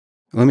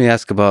Let me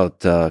ask about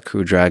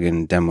Crew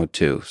Dragon Demo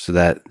 2. So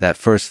that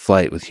first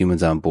flight with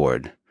humans on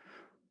board,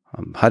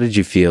 how did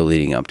you feel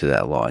leading up to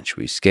that launch?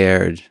 Were you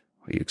scared?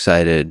 Were you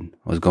excited?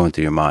 What was going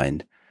through your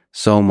mind?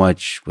 So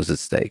much was at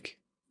stake.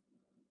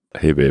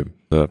 Hey, babe.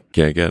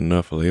 Can't get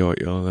enough of your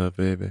love,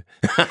 baby.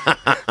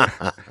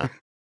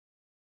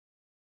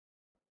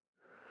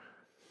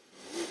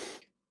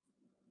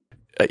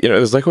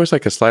 There's like always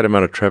like a slight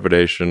amount of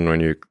trepidation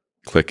when you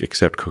click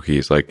accept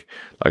cookies. Like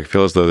I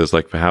feel as though there's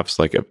like perhaps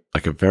like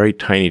a very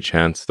tiny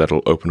chance that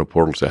it'll open a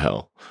portal to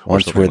hell or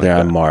Once something we're like there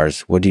on that.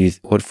 Mars,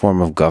 what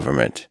form of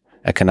government,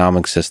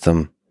 economic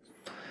system,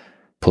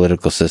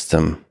 political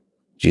system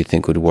do you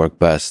think would work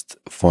best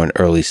for an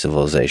early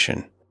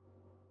civilization?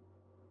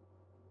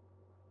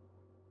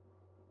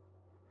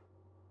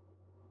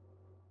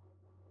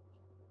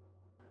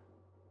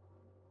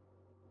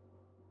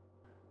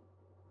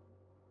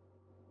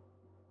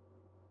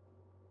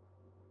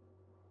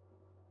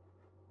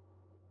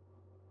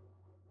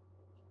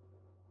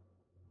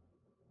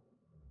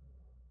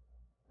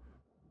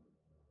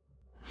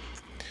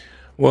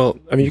 Well,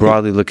 I mean, you can.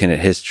 Broadly looking at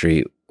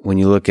history, when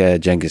you look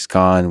at Genghis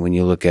Khan, when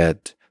you look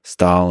at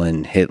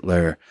Stalin,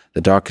 Hitler,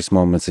 the darkest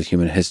moments of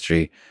human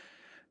history,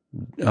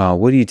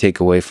 what do you take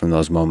away from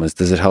those moments?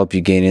 Does it help you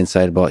gain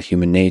insight about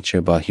human nature,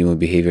 about human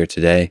behavior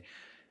today?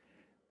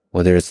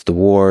 Whether it's the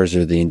wars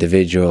or the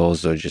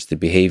individuals or just the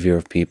behavior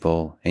of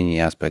people, any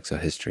aspects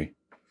of history?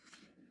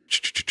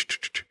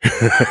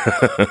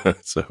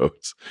 So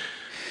it's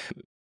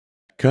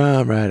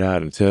come right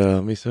out and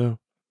tell me so.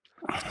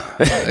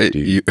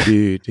 You,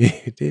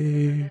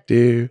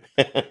 Do.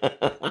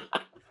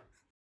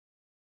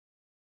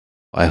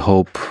 I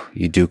hope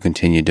you do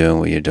continue doing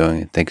what you're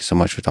doing. Thank you so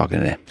much for talking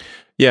today.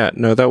 Yeah,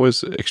 no, that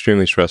was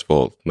extremely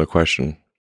stressful, no question.